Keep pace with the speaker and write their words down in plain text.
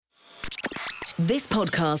This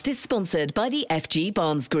podcast is sponsored by the FG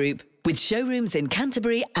Barnes Group, with showrooms in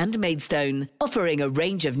Canterbury and Maidstone, offering a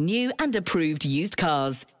range of new and approved used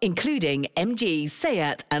cars, including MG,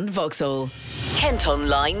 Seat and Vauxhall. Kent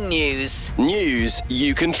Online News. News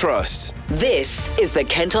you can trust. This is the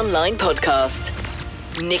Kent Online Podcast.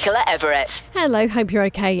 Nicola Everett. Hello, hope you're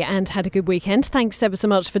okay and had a good weekend. Thanks ever so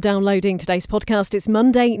much for downloading today's podcast. It's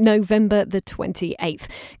Monday, November the 28th.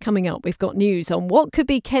 Coming up, we've got news on what could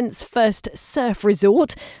be Kent's first surf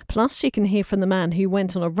resort. Plus, you can hear from the man who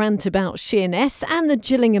went on a rant about Sheerness, and the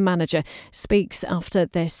Gillingham manager speaks after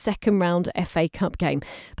their second round FA Cup game.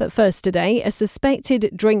 But first today, a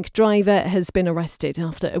suspected drink driver has been arrested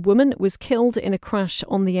after a woman was killed in a crash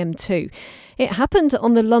on the M2. It happened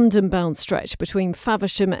on the London-bound stretch between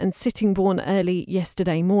Faversham and Sittingbourne early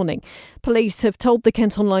yesterday morning. Police have told the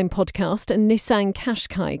Kent Online podcast a Nissan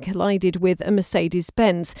Qashqai collided with a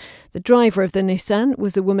Mercedes-Benz. The driver of the Nissan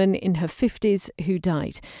was a woman in her 50s who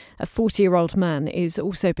died. A 40-year-old man is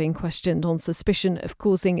also being questioned on suspicion of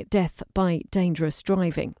causing death by dangerous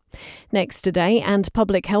driving. Next today, and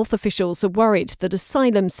public health officials are worried that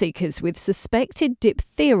asylum seekers with suspected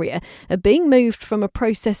diphtheria are being moved from a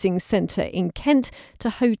processing centre in Kent to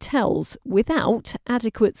hotels without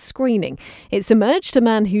adequate screening. It's emerged a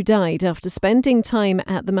man who died after spending time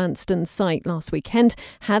at the Manston site last weekend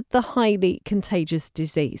had the highly contagious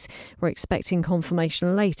disease. We're expecting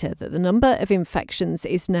confirmation later that the number of infections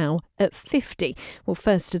is now at 50. Well,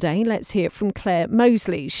 first today, let's hear from Claire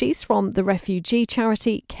Mosley. She's from the refugee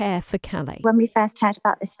charity Care for Calais. When we first heard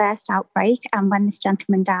about this first outbreak and when this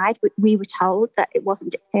gentleman died, we were told that it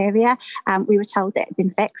wasn't diphtheria. We were told that it had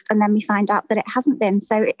been fixed, and then we find out that it hasn't been.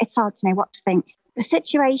 So it's hard to know what to think. The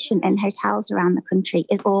situation in hotels around the country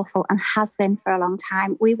is awful and has been for a long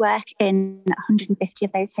time. We work in 150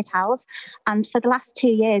 of those hotels, and for the last 2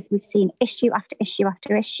 years, we've seen issue after issue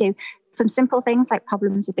after issue. From simple things like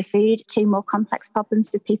problems with the food to more complex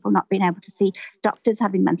problems with people not being able to see doctors,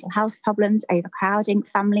 having mental health problems, overcrowding,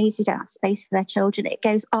 families who don't have space for their children. It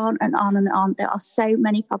goes on and on and on. There are so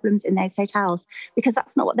many problems in those hotels because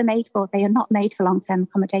that's not what they're made for. They are not made for long-term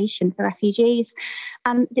accommodation for refugees.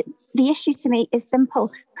 And the issue to me is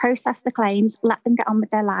simple. Process the claims, let them get on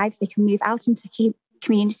with their lives. They can move out into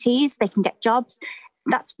communities, they can get jobs.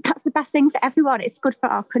 That's the best thing for everyone. It's good for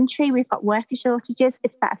our country. We've got worker shortages.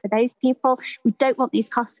 It's better for those people. We don't want these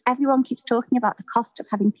costs. Everyone keeps talking about the cost of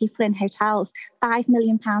having people in hotels, £5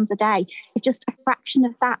 million a day. If just a fraction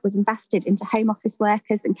of that was invested into home office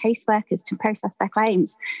workers and caseworkers to process their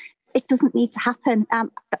claims, it doesn't need to happen.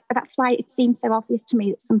 That's why it seems so obvious to me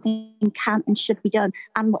that something can and should be done.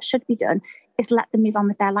 And what should be done is let them move on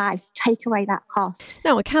with their lives, take away that cost.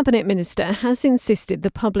 Now, a cabinet minister has insisted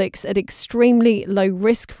the public's at extremely low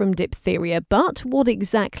risk from diphtheria, but what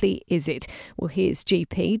exactly is it? Well, here's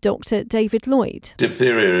GP Dr. David Lloyd.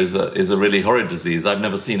 Diphtheria is a really horrid disease. I've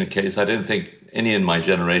never seen a case. I don't think any in my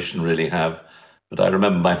generation really have, but I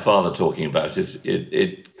remember my father talking about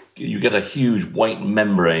it. You get a huge white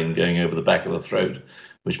membrane going over the back of the throat,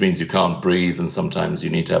 which means you can't breathe, and sometimes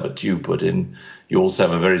you need to have a tube put in. You also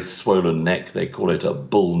have a very swollen neck. They call it a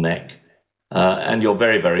bull neck. And you're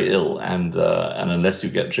very, very ill. And unless you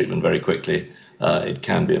get treatment very quickly, it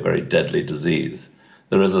can be a very deadly disease.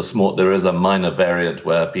 There is a minor variant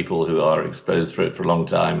where people who are exposed for it for a long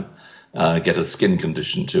time get a skin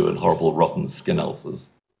condition too, and horrible rotten skin ulcers.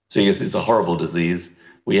 So yes, it's a horrible disease.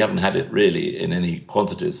 We haven't had it really in any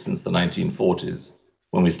quantities since the 1940s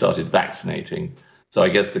when we started vaccinating. So I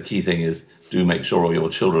guess the key thing is do make sure all your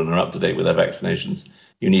children are up to date with their vaccinations.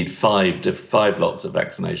 You need five lots of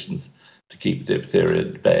vaccinations to keep diphtheria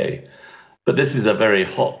at bay. But this is a very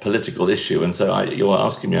hot political issue, and so you're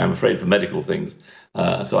asking me, I'm afraid, for medical things.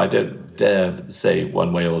 So I don't dare say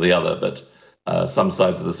one way or the other, but some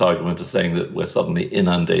sides of this argument are saying that we're suddenly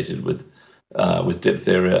inundated with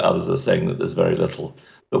diphtheria. Others are saying that there's very little.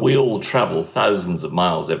 But we all travel thousands of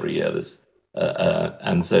miles every year,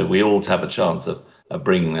 and so we all have a chance of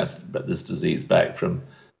bringing this disease back from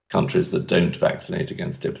countries that don't vaccinate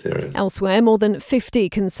against diphtheria. Elsewhere, more than 50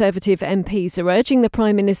 Conservative MPs are urging the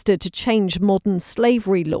Prime Minister to change modern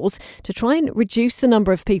slavery laws to try and reduce the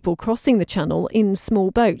number of people crossing the Channel in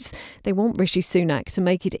small boats. They want Rishi Sunak to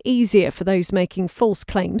make it easier for those making false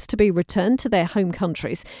claims to be returned to their home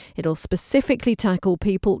countries. It'll specifically tackle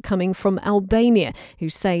people coming from Albania who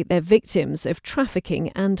say they're victims of trafficking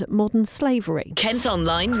and modern slavery. Kent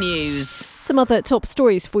Online News. Some other top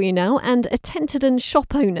stories for you now, and a Tenterden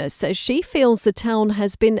shop owner says she feels the town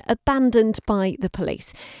has been abandoned by the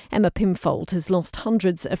police. Emma Pimfold has lost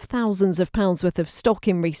hundreds of thousands of pounds worth of stock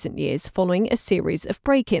in recent years following a series of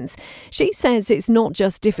break-ins. She says it's not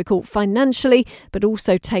just difficult financially, but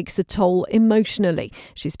also takes a toll emotionally.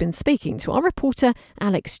 She's been speaking to our reporter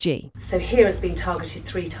Alex G. So here has been targeted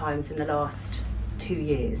 3 times in the last 2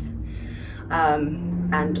 years.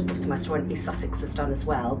 And obviously my store in East Sussex was done as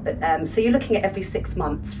well. But so you're looking at every 6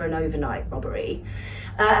 months for an overnight robbery.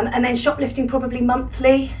 And then shoplifting probably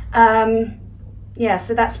monthly.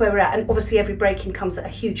 So that's where we're at. And obviously every break-in comes at a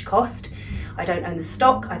huge cost. I don't own the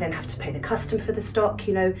stock. I then have to pay the customer for the stock.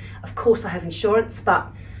 Of course I have insurance, but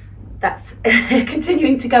that's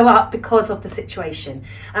continuing to go up because of the situation.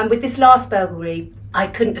 And with this last burglary, I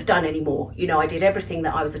couldn't have done any more. I did everything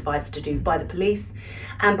that I was advised to do by the police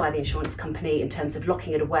and by the insurance company in terms of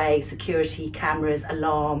locking it away, security, cameras,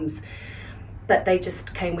 alarms. But they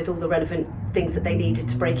just came with all the relevant things that they needed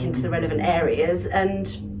to break into the relevant areas,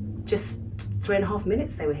 and just 3.5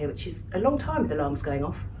 minutes they were here, which is a long time with alarms going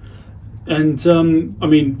off. And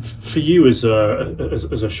for you as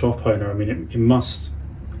a shop owner, it must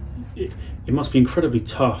be incredibly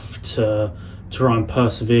tough to try and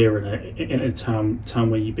persevere in a town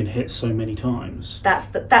where you've been hit so many times.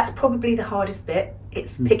 That's probably the hardest bit.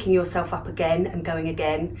 It's picking yourself up again and going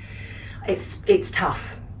again. It's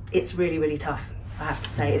tough. It's really, really tough, I have to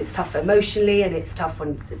say. It's tough emotionally, and it's tough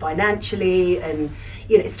financially, and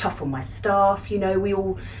it's tough on my staff.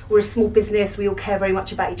 We're a small business. We all care very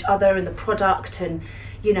much about each other and the product, and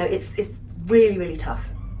it's really, really tough.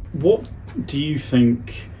 What do you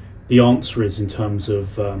think the answer is in terms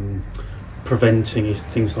of preventing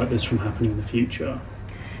things like this from happening in the future?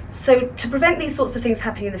 So to prevent these sorts of things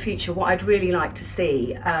happening in the future, what I'd really like to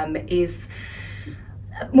see is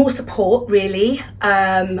more support, really.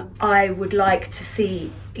 I would like to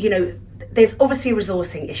see, there's obviously a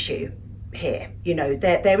resourcing issue here.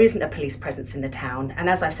 There isn't a police presence in the town, and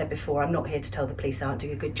as I've said before, I'm not here to tell the police they aren't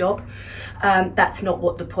doing a good job. That's not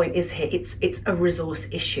what the point is here. It's a resource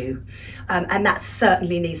issue, and that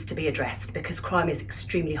certainly needs to be addressed, because crime is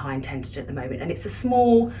extremely high in Tenterden at the moment, and it's a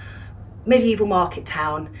small medieval market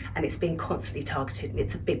town, and it's being constantly targeted, and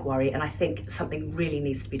it's a big worry, and I think something really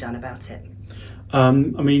needs to be done about it.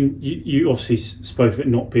 You obviously spoke of it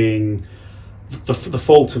not being the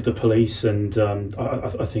fault of the police, and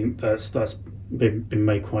I think that's been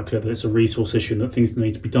made quite clear that it's a resource issue and that things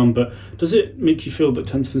need to be done. But does it make you feel that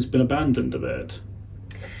Tenterden's been abandoned a bit?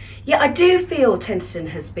 Yeah, I do feel Tenterden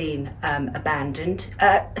has been abandoned,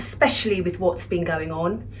 especially with what's been going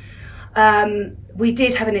on. We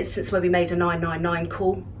did have an instance where we made a 999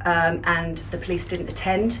 call and the police didn't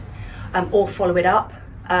attend or follow it up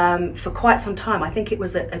for quite some time. I think it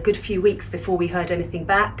was a good few weeks before we heard anything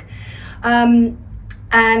back. And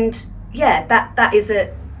yeah, that is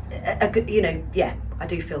a good, I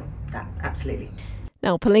do feel that, absolutely.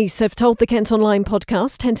 Now, police have told the Kent Online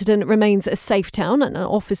podcast Tenterden remains a safe town, and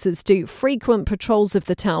officers do frequent patrols of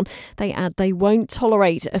the town. They add they won't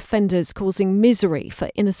tolerate offenders causing misery for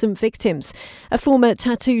innocent victims. A former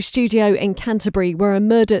tattoo studio in Canterbury where a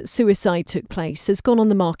murder-suicide took place has gone on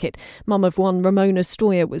the market. Mum of one, Ramona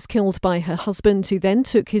Stoyer, was killed by her husband, who then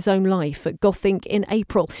took his own life at Gothink in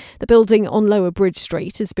April. The building on Lower Bridge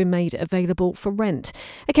Street has been made available for rent.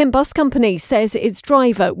 A Kent bus company says its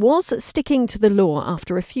driver was sticking to the law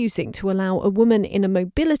after refusing to allow a woman in a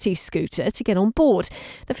mobility scooter to get on board.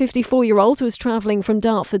 The 54-year-old was travelling from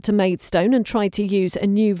Dartford to Maidstone and tried to use a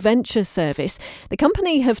new venture service. The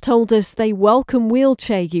company have told us they welcome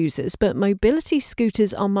wheelchair users, but mobility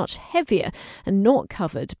scooters are much heavier and not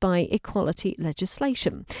covered by equality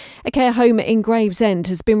legislation. A care home in Gravesend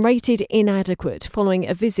has been rated inadequate following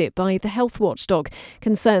a visit by the health watchdog.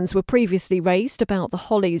 Concerns were previously raised about the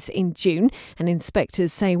Hollies in June, and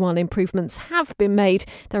inspectors say while improvements have been made,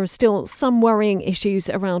 there are still some worrying issues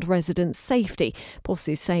around resident safety.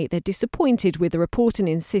 Bosses say they're disappointed with the report and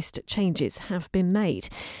insist changes have been made.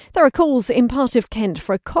 There are calls in part of Kent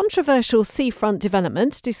for a controversial seafront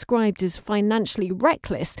development described as financially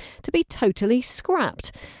reckless to be totally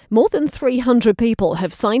scrapped. More than 300 people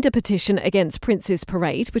have signed a petition against Prince's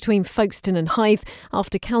Parade between Folkestone and Hythe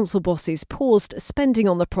after council bosses paused spending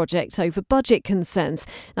on the project over budget concerns.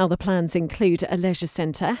 Now the plans include a leisure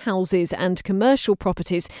centre, houses and commercial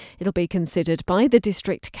properties. It'll be considered by the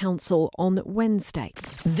District Council on Wednesday.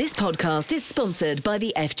 This podcast is sponsored by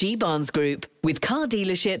the FG Barnes Group. with car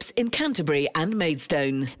dealerships in Canterbury and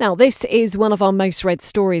Maidstone. Now, this is one of our most read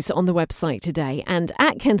stories on the website today, and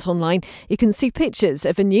at Kent Online you can see pictures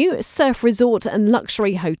of a new surf resort and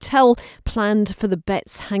luxury hotel planned for the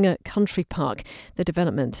Betteshanger Country Park. The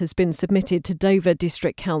development has been submitted to Dover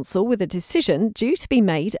District Council with a decision due to be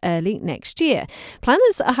made early next year.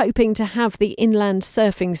 Planners are hoping to have the inland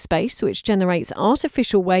surfing space, which generates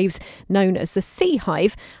artificial waves known as the Sea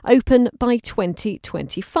Hive, open by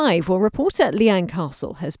 2025. Well, reporter Leanne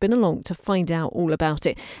Castle has been along to find out all about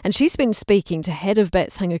it, and she's been speaking to head of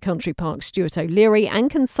Betteshanger Country Park Stuart O'Leary and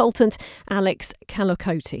consultant Alex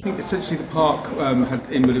Calocote. I think essentially the park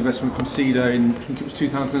had inward investment from CEDA in, I think it was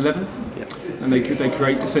 2011, and they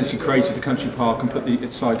essentially created the country park and put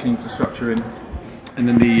its cycling infrastructure in, and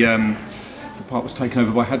then the park was taken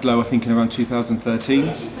over by Hadlow, I think, in around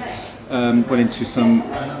 2013. Went into some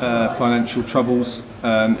financial troubles.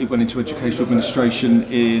 It went into educational administration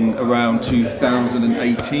in around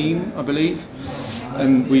 2018, I believe.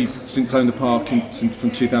 And we've since owned the park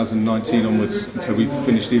from 2019 onwards. And so we've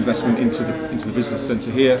finished the investment into the business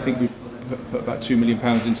centre here. I think we've put about £2 million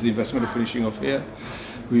into the investment of finishing off here.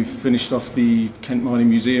 We've finished off the Kent Mining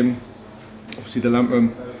Museum, obviously the lamp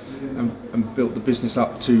room, and built the business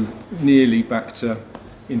up to nearly back to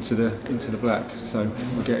into the black, so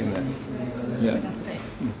we're getting there. Yeah. Fantastic.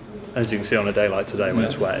 As you can see on a day like today, when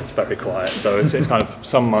it's wet, it's very quiet. So it's kind of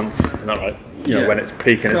some months, not right. When it's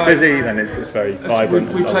peak and it's busy, then it's very vibrant.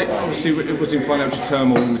 Obviously, it was in financial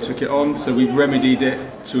turmoil when we took it on, so we've remedied it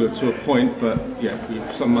to a point. But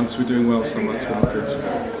some months we're doing well, some months we're not good.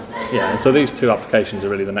 Yeah, and so these two applications are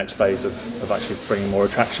really the next phase of actually bringing more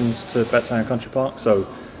attractions to Betteshanger Country Park. So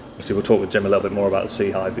obviously we'll talk with Jim a little bit more about the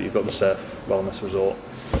Sea Hive, but you've got the surf wellness resort.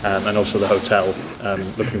 And also the hotel,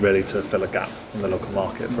 looking really to fill a gap in the local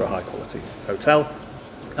market for a high quality hotel.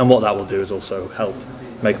 And what that will do is also help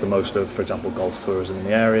make the most of, for example, golf tourism in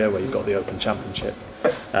the area, where you've got the Open Championship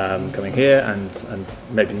coming here, and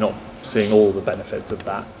maybe not seeing all the benefits of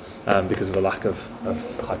that because of a lack of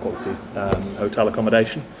high quality hotel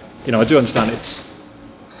accommodation. I do understand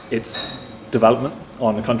it's development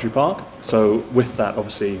on a country park, so with that,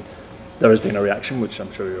 obviously, there has been a reaction, which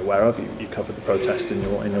I'm sure you're aware of. You covered the protest in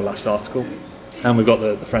your last article, and we've got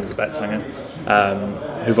the Friends of Betteshanger,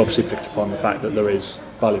 who've obviously picked up on the fact that there is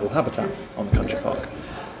valuable habitat on the country park,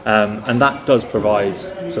 and that does provide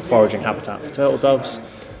foraging habitat for turtle doves.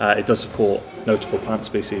 It does support notable plant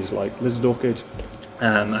species like lizard orchid,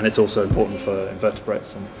 and it's also important for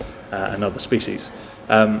invertebrates and other species.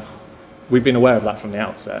 We've been aware of that from the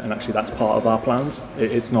outset, and actually that's part of our plans.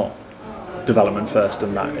 It's not development first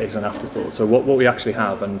and that is an afterthought. So what we actually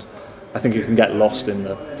have, and I think it can get lost in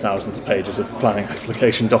the thousands of pages of planning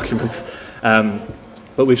application documents,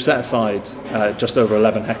 but we've set aside just over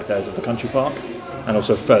 11 hectares of the country park, and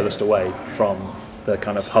also furthest away from the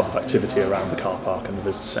kind of hub of activity around the car park and the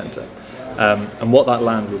business centre. And what that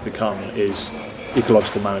land would become is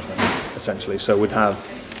ecological management, essentially. So we'd have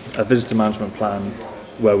a visitor management plan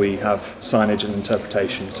where we have signage and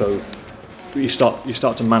interpretation. So you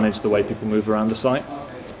start to manage the way people move around the site,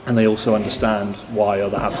 and they also understand why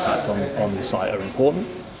other habitats on the site are important.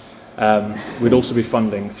 We'd also be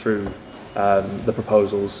funding through the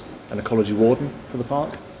proposals an ecology warden for the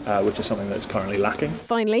park, which is something that's currently lacking.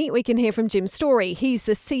 Finally, we can hear from Jim Story. He's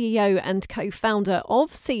the CEO and co-founder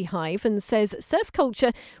of Sea Hive, and says surf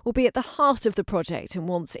culture will be at the heart of the project and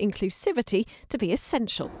wants inclusivity to be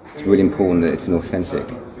essential. It's really important that it's an authentic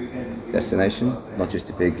destination, not just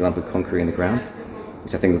a big lump of concrete in the ground,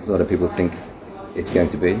 which I think a lot of people think it's going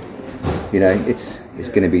to be. It's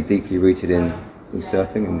going to be deeply rooted in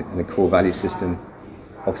surfing and the core value system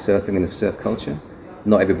of surfing and of surf culture.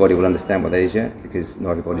 Not everybody will understand what that is yet, because not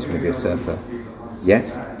everybody's going to be a surfer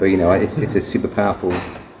yet. But it's a super powerful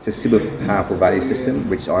value system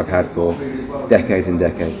which I've had for decades and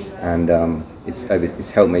decades, and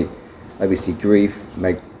it's helped me oversee grief,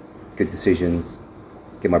 make good decisions,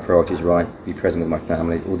 get my priorities right, be present with my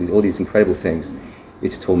family, all these incredible things.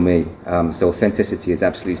 It's taught me. So authenticity is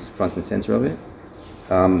absolutely front and centre of it.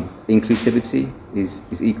 Inclusivity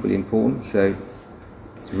is equally important. So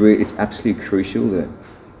it's absolutely crucial that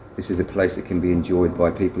this is a place that can be enjoyed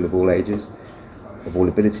by people of all ages, of all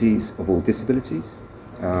abilities, of all disabilities.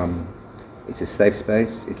 It's a safe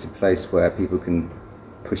space. It's a place where people can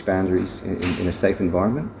push boundaries in a safe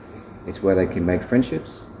environment. It's where they can make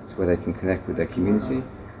friendships. It's where they can connect with their community,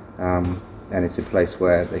 and it's a place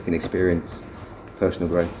where they can experience personal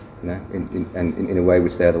growth, in a way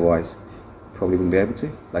which they otherwise probably wouldn't be able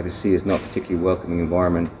to. Like, the sea is not a particularly welcoming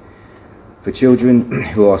environment for children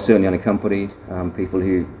who are certainly unaccompanied, people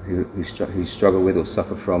who struggle with or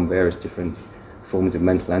suffer from various different forms of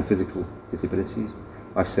mental and physical disabilities.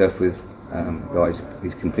 I've surfed with guys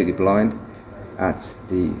who's completely blind at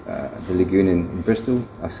the lagoon in Bristol.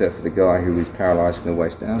 I've surfed with a guy who was paralysed from the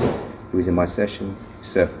waist down, who was in my session, who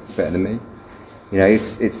surfed better than me. You know,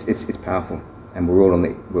 it's powerful, and we're all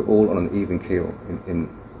on an even keel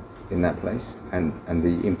in that place, and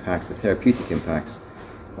the impacts, the therapeutic impacts,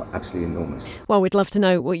 are absolutely enormous. Well, we'd love to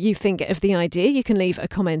know what you think of the idea. You can leave a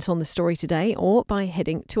comment on the story today or by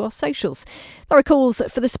heading to our socials. There are calls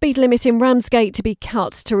for the speed limit in Ramsgate to be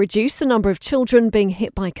cut to reduce the number of children being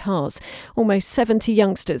hit by cars. Almost 70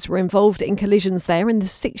 youngsters were involved in collisions there in the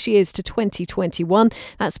 6 years to 2021.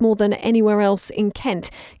 That's more than anywhere else in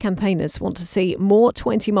Kent. Campaigners want to see more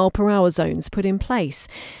 20-mile-per-hour zones put in place.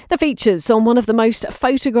 The features on one of the most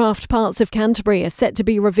photographed parts of Canterbury are set to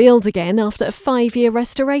be revealed again after a 5-year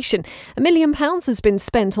restoration. £1 million has been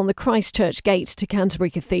spent on the Christchurch Gate to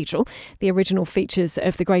Canterbury Cathedral. The original features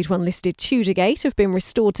of the Grade 1 listed Tudor Gate have been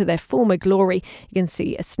restored to their former glory. You can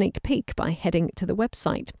see a sneak peek by heading to the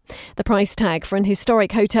website. The price tag for an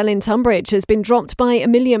historic hotel in Tunbridge has been dropped by £1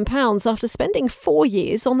 million after spending 4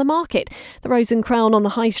 years on the market. The Rose and Crown on the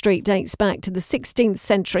High Street dates back to the 16th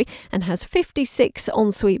century and has 56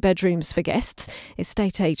 ensuite bedrooms for guests.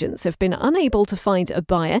 Estate agents have been unable to find a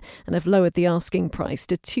buyer and have lowered the asking price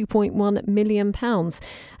to £2.1 million.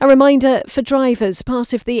 A reminder for drivers,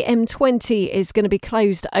 part of the M20 is going to be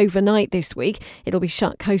closed overnight this week. It'll be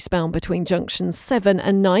shut coastbound between junctions 7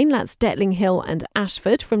 and 9. That's Detling Hill and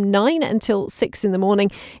Ashford from 9 until 6 in the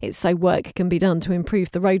morning. It's so work can be done to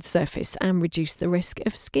improve the road surface and reduce the risk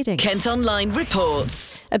of skidding. Kent Online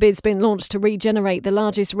reports. A bid's been launched to regenerate the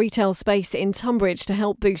largest retail space in Tunbridge to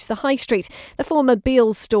help boost the high street. The former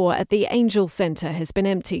Beals store at the Angel Centre has been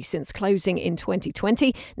empty since closing in 2020.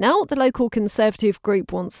 Now the local Conservative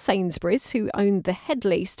group wants Sainsbury's, who owned the head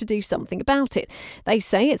lease, to do something about it. They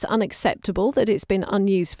say it's unacceptable that it's been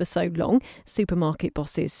unused for so long. Supermarket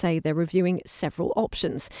bosses say they're reviewing several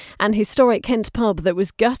options. An historic Kent pub that was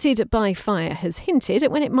gutted by fire has hinted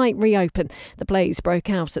at when it might reopen. The blaze broke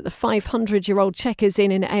out at the 500-year-old Checkers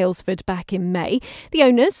Inn in Aylesford back in May. The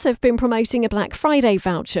owners have been promoting a Black Friday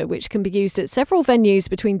voucher, which can be used at several venues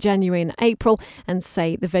between January and April, and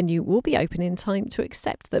say the venue will be open in time to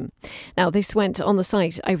accept them. Now, this went on the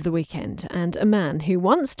site over the weekend, and a man who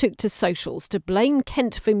once took to socials to blame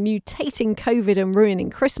Kent for mutating COVID and ruining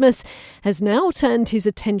Christmas has now turned his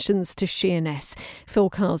attentions to Sheerness. Phil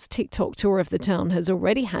Carr's TikTok tour of the town has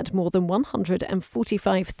already had more than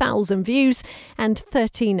 145,000 views and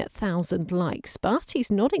 13,000 likes, but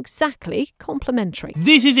he's not exactly complimentary.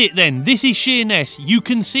 This is it then. This is Sheerness. You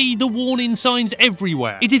can see the warning signs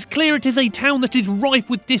everywhere. It is clear it is a town that is rife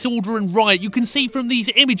with disorder and riot. You can see from these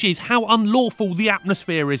images how unlawful the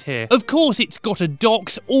atmosphere is here. Of course it's got a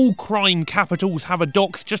docks. All crime capitals have a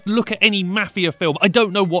docks. Just look at any mafia film. I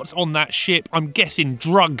don't know what's on that ship. I'm guessing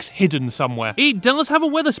drugs hidden somewhere. It does have a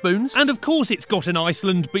Wetherspoons, and of course it's got an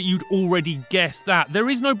Iceland, but you'd already guessed that. There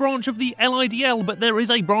is no branch of the LIDL, but there is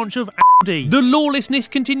a branch of Audi. The lawlessness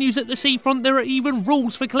continues at the seafront. There are even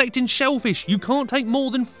rules for collecting shellfish. You can't take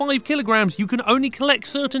more than 5 kilograms. You can only collect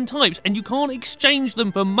certain types, and you can't exchange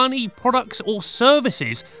them for money, products or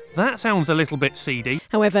services. That sounds a little bit seedy.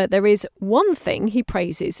 However, there is one thing he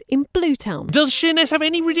praises in Bluetown. Does Sheerness have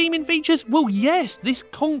any redeeming features? Well, yes, this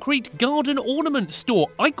concrete garden ornament store.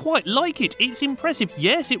 I quite like it. It's impressive.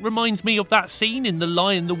 Yes, it reminds me of that scene in The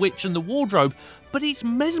Lion, the Witch and the Wardrobe, but it's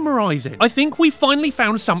mesmerising. I think we finally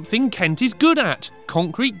found something Kent is good at.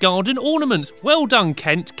 Concrete garden ornaments. Well done,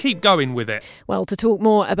 Kent. Keep going with it. Well, to talk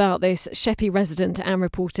more about this, Sheppey resident and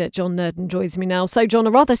reporter John Nurden joins me now. So, John,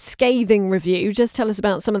 a rather scathing review. Just tell us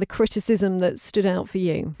about some of the criticism that stood out for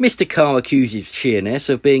you. Mr. Carr accuses Sheerness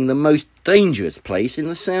of being the most dangerous place in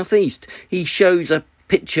the southeast. He shows a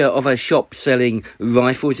picture of a shop selling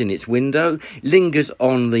rifles in its window, lingers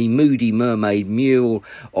on the Moody Mermaid mural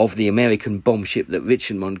of the American bomb ship that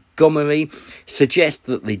Richard Montgomery, suggests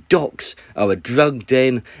that the docks are a drug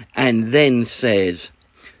den, and then says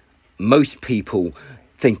most people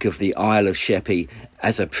think of the Isle of Sheppey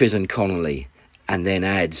as a prison colony, and then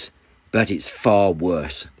adds, but it's far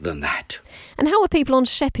worse than that. And how are people on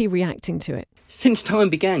Sheppey reacting to it? Since time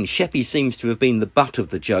began, Sheppey seems to have been the butt of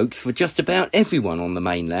the jokes for just about everyone on the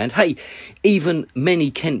mainland. Hey, even many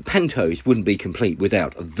Kent pantos wouldn't be complete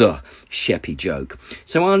without the Sheppey joke.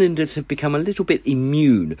 So islanders have become a little bit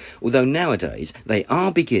immune, although nowadays they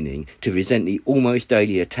are beginning to resent the almost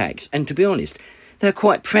daily attacks, and to be honest, they're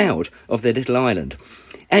quite proud of their little island.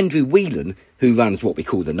 Andrew Whelan, who runs what we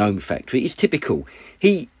call the Gnome Factory, is typical.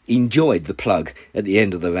 He enjoyed the plug at the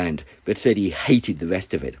end of the rant, but said he hated the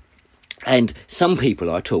rest of it. And some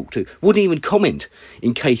people I talked to wouldn't even comment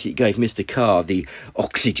in case it gave Mr Carr the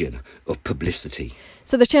oxygen of publicity.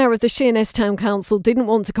 So the chair of the Sheerness Town Council didn't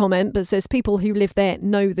want to comment, but says people who live there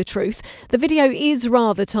know the truth. The video is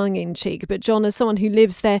rather tongue-in-cheek, but John, as someone who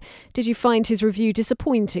lives there, did you find his review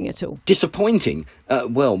disappointing at all? Disappointing?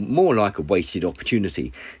 Well, more like a wasted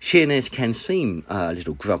opportunity. Sheerness can seem a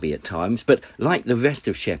little grubby at times, but like the rest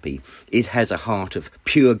of Sheppey, it has a heart of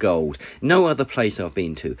pure gold. No other place I've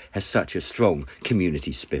been to has such a strong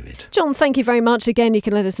community spirit. John, thank you very much. Again, you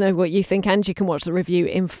can let us know what you think, and you can watch the review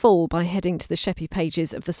in full by heading to the Sheppey pages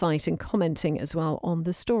of the site and commenting as well on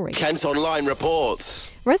the story. Kent Online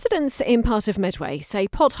reports. Residents in part of Medway say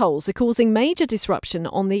potholes are causing major disruption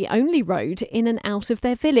on the only road in and out of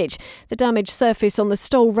their village. The damaged surface on the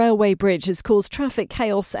Stoll Railway Bridge has caused traffic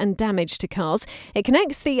chaos and damage to cars. It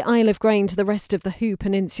connects the Isle of Grain to the rest of the Hoo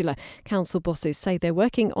Peninsula. Council bosses say they're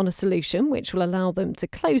working on a solution which will allow them to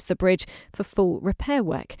close the bridge for full repair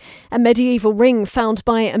work. A medieval ring found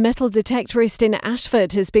by a metal detectorist in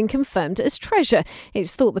Ashford has been confirmed as treasure.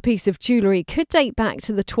 It's thought the piece of jewellery could date back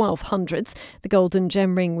to the 1200s. The golden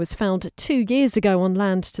gem ring was found 2 years ago on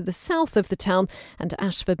land to the south of the town, and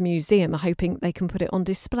Ashford Museum are hoping they can put it on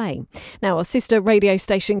display. Now, our sister radio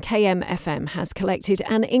station KMFM has collected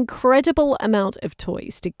an incredible amount of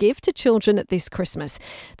toys to give to children this Christmas.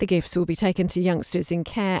 The gifts will be taken to youngsters in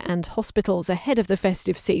care and hospitals ahead of the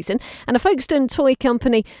festive season, and a Folkestone toy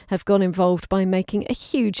company have got involved by making a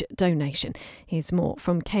huge donation. Here's more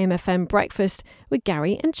from KMFM Breakfast with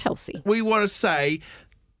Gary and Chelsea. We want to say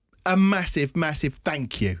a massive, massive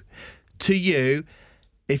thank you to you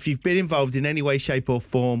if you've been involved in any way, shape or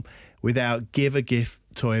form with our Give a Gift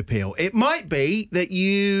toy appeal. It might be that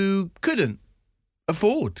you couldn't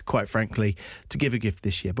afford, quite frankly, to give a gift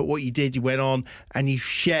this year. But what you did, you went on and you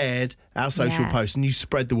shared our social posts and you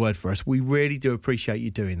spread the word for us. We really do appreciate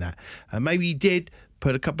you doing that. Maybe you did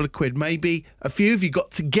put a couple of quid, maybe a few of you got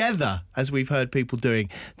together, as we've heard people doing,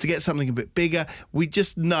 to get something a bit bigger. We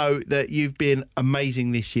just know that you've been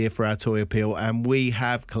amazing this year for our toy appeal, and we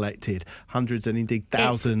have collected hundreds and indeed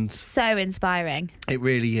thousands. It's so inspiring. It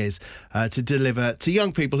really is, to deliver to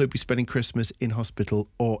young people who'll be spending Christmas in hospital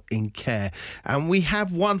or in care. And we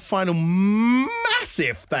have one final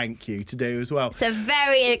massive thank you to do as well. So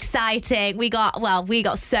very exciting. We got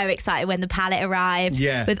so excited when the pallet arrived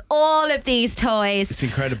with all of these toys. It's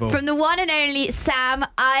incredible. From the one and only Sam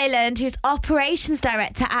Ireland, who's Operations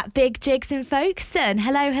Director at Big Jigs in Folkestone.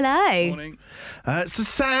 Hello, hello. Morning. So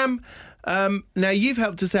Sam, now you've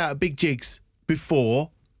helped us out at Big Jigs before.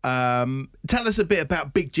 Tell us a bit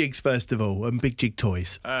about Big Jigs first of all, and Big Jig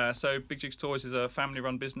Toys. So Big Jigs Toys is a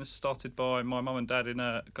family-run business started by my mum and dad in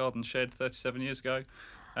a garden shed 37 years ago.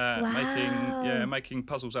 Making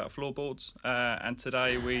puzzles out of floorboards, and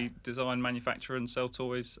today we design, manufacture and sell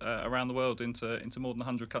toys around the world into more than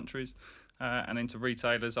 100 countries, and into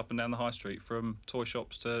retailers up and down the high street, from toy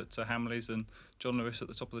shops to Hamleys and John Lewis at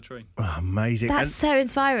the top of the tree. Oh, amazing. That's so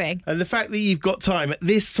inspiring. And the fact that you've got time at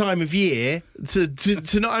this time of year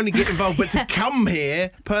to not only get involved, but to come here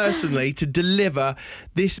personally to deliver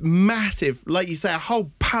this massive, like you say, a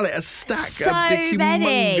whole pallet, a stack, a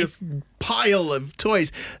humongous pile of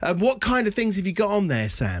toys. What kind of things have you got on there,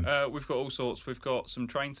 Sam? We've got all sorts. We've got some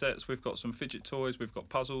train sets, we've got some fidget toys, we've got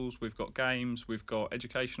puzzles, we've got games, we've got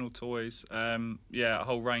educational toys. A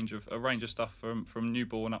whole range of stuff from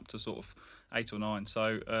newborn up to sort of 8 or 9.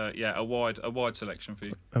 So a wide selection for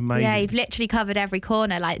you. Amazing. Yeah, you've literally covered every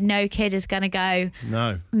corner. Like, no kid is going to go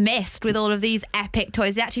missed with all of these epic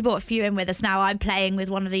toys. They actually brought a few in with us now. I'm playing with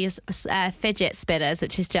one of these fidget spinners,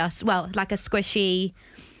 which is just, like a squishy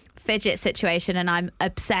fidget situation, and I'm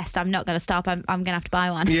obsessed. I'm not going to stop. I'm going to have to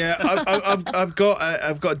buy one. Yeah, I've got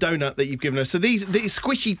a donut that you've given us. So these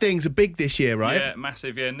squishy things are big this year, right? Yeah,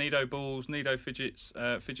 massive. Yeah, Nido balls, Nido fidgets,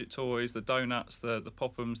 fidget toys, the donuts, the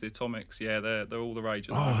Poppums, the Atomics. Yeah, they're all the rage.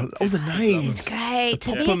 Oh, all the names. It's great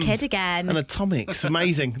to be a kid again. And Atomics,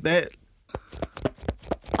 amazing. Listen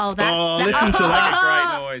to that.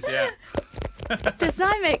 Great noise. Yeah. Does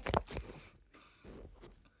that make?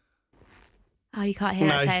 Oh, you can't hear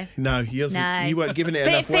that. No, you weren't giving it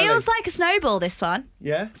but enough. But it feels like a snowball, this one.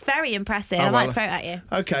 Yeah? It's very impressive. I might throw it at you.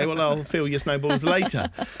 Okay, well, I'll feel your snowballs later.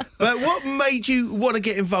 But what made you want to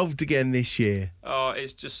get involved again this year?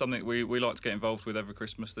 It's just something we like to get involved with every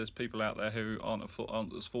Christmas. There's people out there who aren't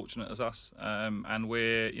as fortunate as us, and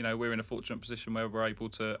we're in a fortunate position where we're able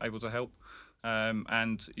to help.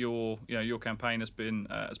 and your campaign has been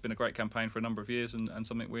a great campaign for a number of years, and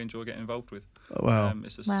something we enjoy getting involved with. Well,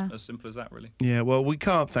 it's as simple as that, really. Yeah, well, we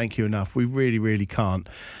can't thank you enough. We really, really can't.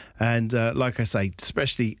 And like I say,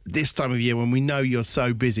 especially this time of year when we know you're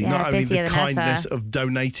so busy, not only the kindness of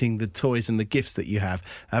donating the toys and the gifts that you have,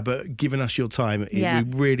 but giving us your time. We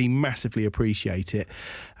really massively appreciate it.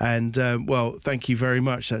 And, well, thank you very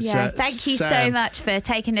much. Thank you so much for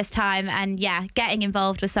taking this time and, getting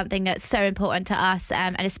involved with something that's so important to us,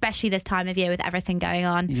 and especially this time of year with everything going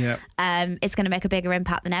on. Yeah. It's going to make a bigger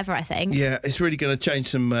impact than ever, I think. Yeah, it's really going to change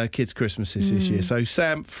some kids' Christmases this year. So,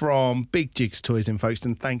 Sam from Big Jigs Toys in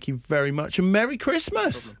Folkestone, thank you very much and Merry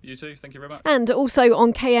Christmas. No problem. You too. Thank you very much. And also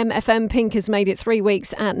on KMFM, Pink has made it 3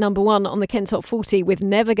 weeks at number 1 on the Kent Top 40 with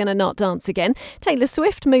Never Gonna Not Dance Again. Taylor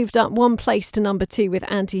Swift moved up 1 place to number 2 with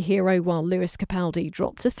Anti-Hero, while Lewis Capaldi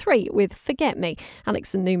dropped to 3 with Forget Me.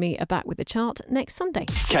 Alex and Numi are back with the chart next Sunday.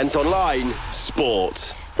 Kent Online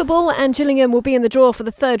Sport. Football, and Gillingham will be in the draw for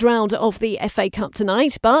the 3rd round of the FA Cup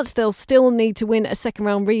tonight, but they'll still need to win a second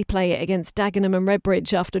round replay against Dagenham and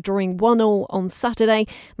Redbridge after drawing 1-1 on Saturday.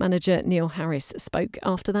 Manager Neil Harris spoke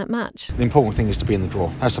after that match. The important thing is to be in the draw.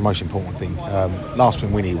 That's the most important thing. Last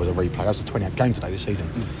thing we need was a replay. That was the 20th game today this season.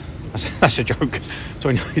 That's a joke.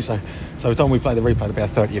 So the time we play the replay, it'll be our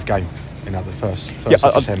 30th game. The first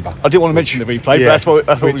of December. I didn't want to mention the replay, but that's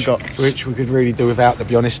what we got. Which we could really do without, to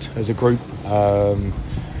be honest, as a group.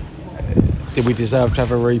 Did we deserve to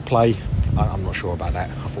have a replay? I'm not sure about that.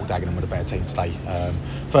 I thought Dagenham were the better team today.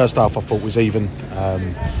 First half I thought was even.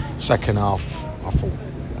 Second half I thought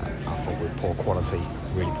we were poor quality,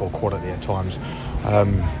 really poor quality at times.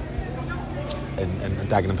 And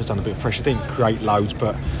Dagenham has done a bit of pressure. Didn't create loads,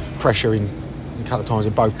 but pressure in a couple of times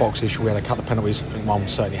in both boxes. We had a couple of penalties. I think one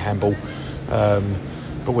was certainly handball.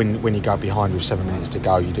 But when you go behind with 7 minutes to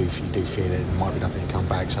go, you do feel it. There might be nothing to come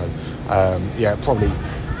back. So probably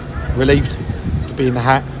relieved to be in the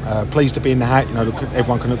hat. Pleased to be in the hat.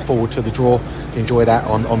 Everyone can look forward to the draw. Enjoy that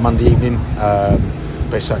on Monday evening.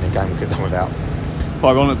 But it's certainly a game we could have done without.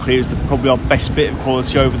 Ironically, it was probably our best bit of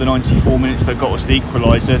quality over the 94 minutes that got us the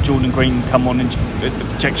equaliser. Jordan Green come on in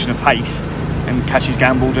projection of pace, and Cash's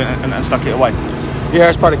gambled and stuck it away. Yeah,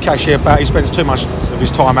 it's probably Cash here, but he spends too much of his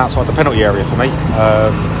time outside the penalty area for me.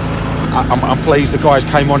 I'm pleased the guys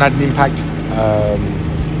came on, had an impact.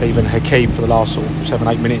 Even Hakeem for the last sort of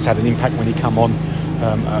 7-8 minutes had an impact when he come on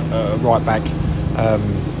right back.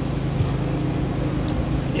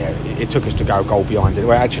 It took us to go a goal behind it.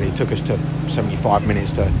 Well, actually, it took us to 75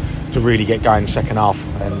 minutes to really get going in the second half,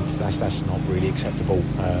 and that's not really acceptable.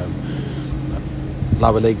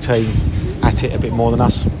 Lower league team at it a bit more than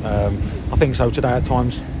us. I think so today at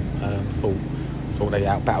times. Thought they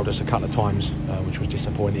outbattled us a couple of times, which was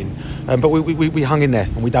disappointing. But we hung in there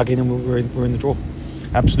and we dug in and we're in the draw.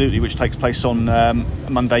 Absolutely, which takes place on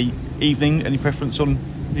Monday evening. Any preference on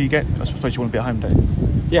who you get? I suppose you want to be at home, don't you?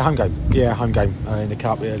 Yeah, home game. In the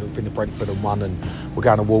cup. Yeah, we've been to Brentford and won, and we're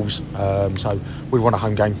going to Wolves. So we want a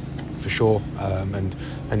home game for sure.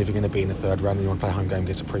 And if you're going to be in the 3rd round and you want to play a home game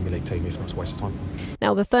against a Premier League team, if not, it's a waste of time.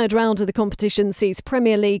 Now, the 3rd round of the competition sees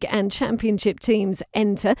Premier League and Championship teams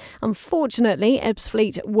enter. Unfortunately,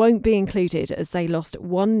 Ebbsfleet won't be included as they lost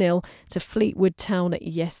 1-0 to Fleetwood Town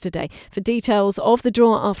yesterday. For details of the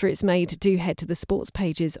draw after it's made, do head to the sports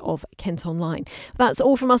pages of Kent Online. That's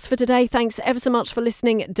all from us for today. Thanks ever so much for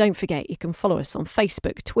listening. Don't forget, you can follow us on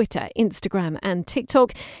Facebook, Twitter, Instagram and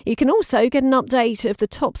TikTok. You can also get an update of the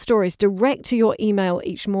top stories direct to your email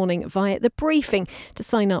each morning via The Briefing. To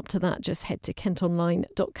sign up to that, just head to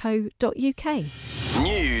kentonline.co.uk.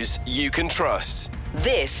 News you can trust.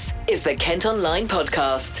 This is the Kent Online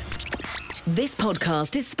Podcast. This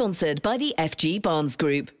podcast is sponsored by the FG Barnes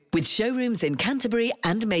Group, with showrooms in Canterbury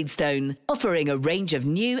and Maidstone, offering a range of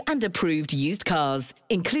new and approved used cars,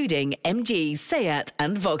 including MG, Seat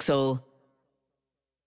and Vauxhall.